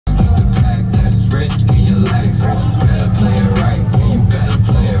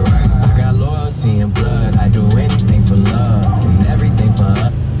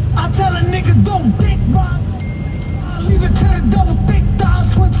double thick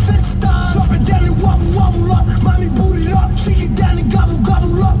thighs, twin sisters. Drop it down and wobble, wobble up. Mommy boot it up, shake it down and gobble,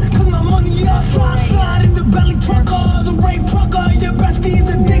 gobble up. Cause my money up, slide, slide in the belly trucker. The rave trucker, your bestie's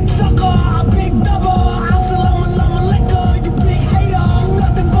a dick sucker. A big double, assalamu alaikum. You big hater, you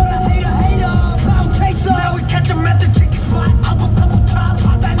nothing but a hater, hater. Cloud chaser, now we catch him at the chicken spot. Up a couple times,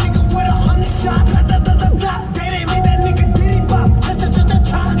 pop that nigga with 100 shots. Da da da da da, they didn't make that nigga diddy bop. Cha cha cha cha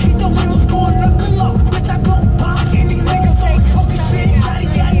cha, keep the windows going knuckle up. Bitch, I go pop, and these niggas always talking shit. Yada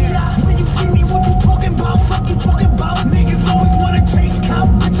yada yada. When you see me, what you talking about? Fuck you talking about? Niggas always wanna chase clout,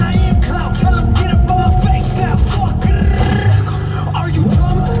 bitch, I am clout. Tell them get up on my face now. Fuck. Are you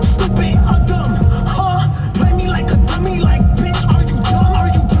dumb, stupid, or dumb? Huh? Play me like a dummy, like bitch. Are you dumb? Are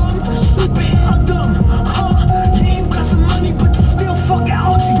you dumb, stupid, or dumb? Huh? Yeah, you got some money, but you still fuck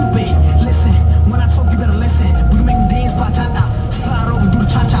out, stupid. Listen, when I talk, you better listen. We can make them dance bachata, slide over, do the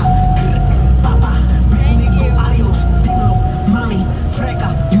cha-cha. Papa, big nigga, adios, dímelo, mami, freca,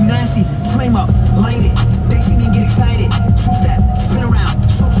 you nasty, flame up, light it. They see me get excited, two-step, spin around,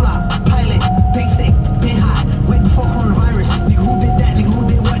 so fly, pilot, basic, been hot, wait before coronavirus. Nigga, who did that? Nigga, who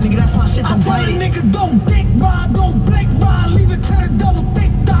did what? Nigga, that's my shit, don't bite it. Nigga, don't dick ride, don't blink ride, leave it to the double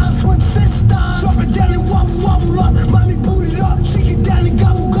thick thighs, twin sisters. Drop it down and wobble, wobble up, mommy boot it up, shake it down and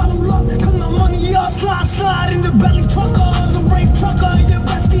gobble, gobble up. Cause my money up, slide, slide in the belly trucker, the rave trucker, your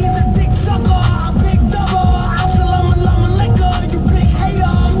bestie's a dick sucker. A big double, assalamu alaikum. You big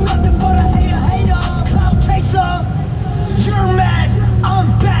hater, you nothing but a hater, hater. Cloud chaser, you're mad, I'm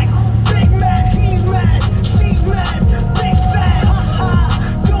back. Big mad, he's mad, she's mad, big fat, ha ha.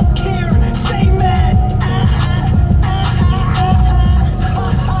 Don't care, stay mad, ah ha, ha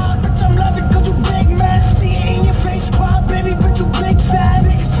ha. Bitch, I'm loving cause you big mad. See it in your face, cry, baby, bitch, you big sad.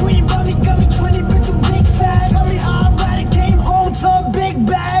 Niggas tweeting about me, got me 20, bitch, you big sad. Tell me how I ride it, came home to a big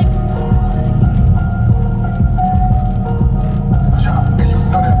bag.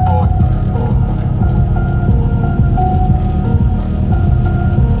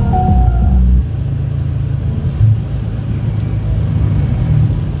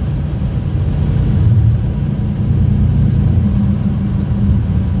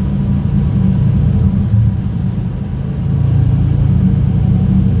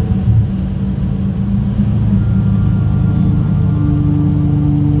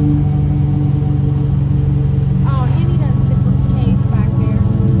 Oh, Andy does sit with the case back there.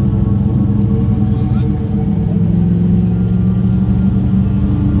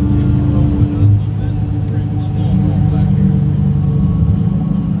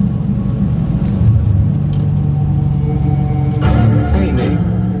 Hey Nate,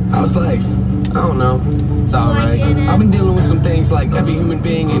 how's life? I don't know. It's alright. Like it. I've been dealing with some things like every human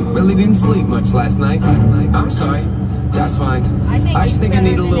being and really didn't sleep much last night. I'm sorry. That's fine. I just think I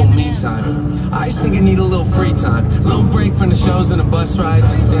need a little me time. I just think I need a little free time. A little break from the shows and the bus rides.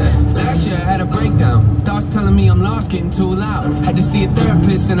 Yeah. Last year I had a breakdown. Thoughts telling me I'm lost, getting too loud. Had to see a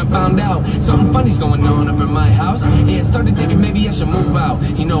therapist and I found out something funny's going on up in my house. Yeah, started thinking maybe I should move out.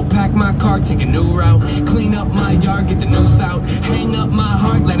 You know, pack my car, take a new route. Clean up my yard, get the noose out. Hang up my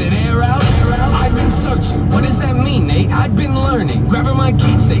heart, let it air out. I've been searching, what does that mean, Nate? I've been learning, grabbing my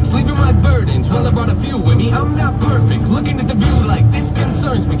keepsakes, leaving my burdens. Well, I brought a few with me, I'm not perfect. Looking at the view like this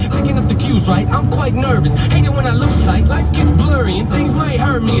concerns me. Picking up the cues right, I'm quite nervous. Hate it when I lose sight, life gets blurry and things might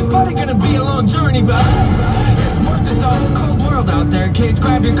hurt me. It's probably gonna be a long journey, but it's worth it though. Cold world out there, kids,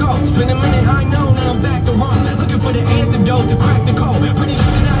 grab your coats. Been a minute, I know, now I'm back to Rome. Looking for the antidote to crack the code. Pretty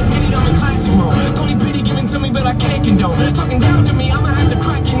sure that I admit it, I'm in classic mode. Only pity given to me, but I can't condone. Talking down to me, I'ma have to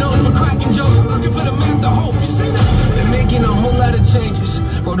crack your nose for cracking jokes. I'm looking for the map, the hope, you see that? Been making a whole lot of changes.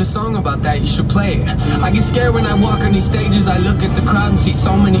 Wrote a song about that, you should play it. I get scared when I walk on these stages. I look at the crowd and see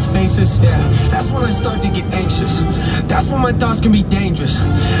so many faces. Yeah, that's when I start to get anxious. That's when my thoughts can be dangerous.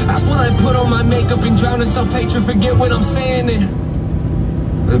 That's when I put on my makeup and drown in self-hatred. Forget what I'm saying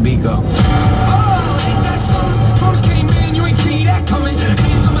and let the beat go. Oh, ain't that something? Drums came in, you ain't see that coming.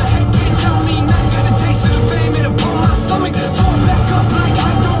 Hands on my head, can't tell me nothing. Got a taste of the fame, it'll pull my stomach. Throw it back up like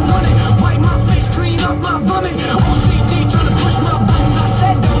I don't want it. Wipe my face, clean up my vomit. OCD trying to push my buttons. I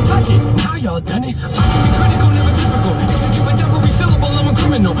said don't touch it. Now y'all done it. I can be critical, never typical. Execute with every syllable, I'm a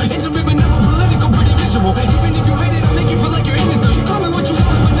criminal. Intimate but never political, pretty visual. Even if you hate it, I'll make you feel like you're in it though. You call me what you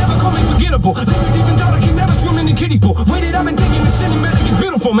want, but never call me forgettable. Never deep in thought, I can never swim in the kiddie pool. Waited, I've been thinking the cinematic is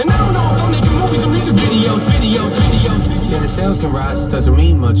beautiful, man. I don't know if I'm making movies or music videos. Yeah, the sales can rise, doesn't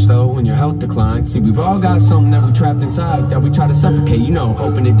mean much though when your health declines. See, we've all got something that we trapped inside, that we try to suffocate, you know,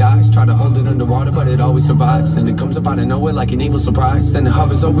 hoping it dies. Try to hold it underwater, but it always survives. And it comes up out of nowhere like an evil surprise. Then it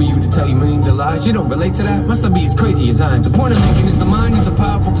hovers over you to tell you millions of lies. You don't relate to that? Must not be as crazy as I am. The point I'm making is the mind is a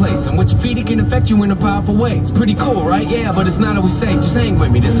powerful place, and what you feed it can affect you in a powerful way. It's pretty cool, right? Yeah, but it's not always safe. Just hang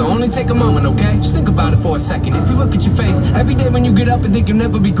with me, this'll only take a moment, okay? Just think about it for a second. If you look at your face every day when you get up and think you'll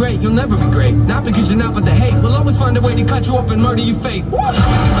never be great, you'll never be great. Not because you're not, but the hate will always find a way to cut you up and murder your faith. Woo! I'm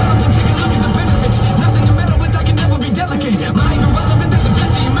developing, take a look at the benefits. Nothing to meddle with, I can never be delicate. Mind irrelevant, that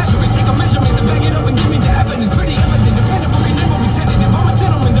depends on your measurement. Take a measurement to bag it up and give me the evidence. Pretty evident, dependable, can never be tentative. I'm a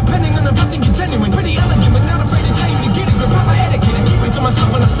gentleman, depending on if I think you're genuine. Pretty elegant, but not afraid to tell you to get it. But proper etiquette, and keep it to myself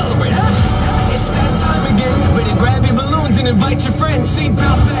when I celebrate. It's that time again. Better grab your balloons and invite your friends.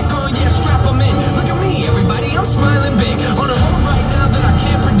 Seatbelt back on, yeah, strap them in. Look at me, everybody, I'm smiling big. On a road right now that I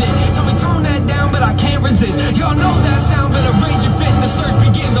can't predict. Tell me tone that down, but I can't resist. Y'all know that sound, better raise your fist. The search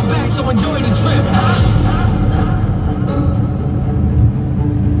begins, I'm back, so enjoy the trip.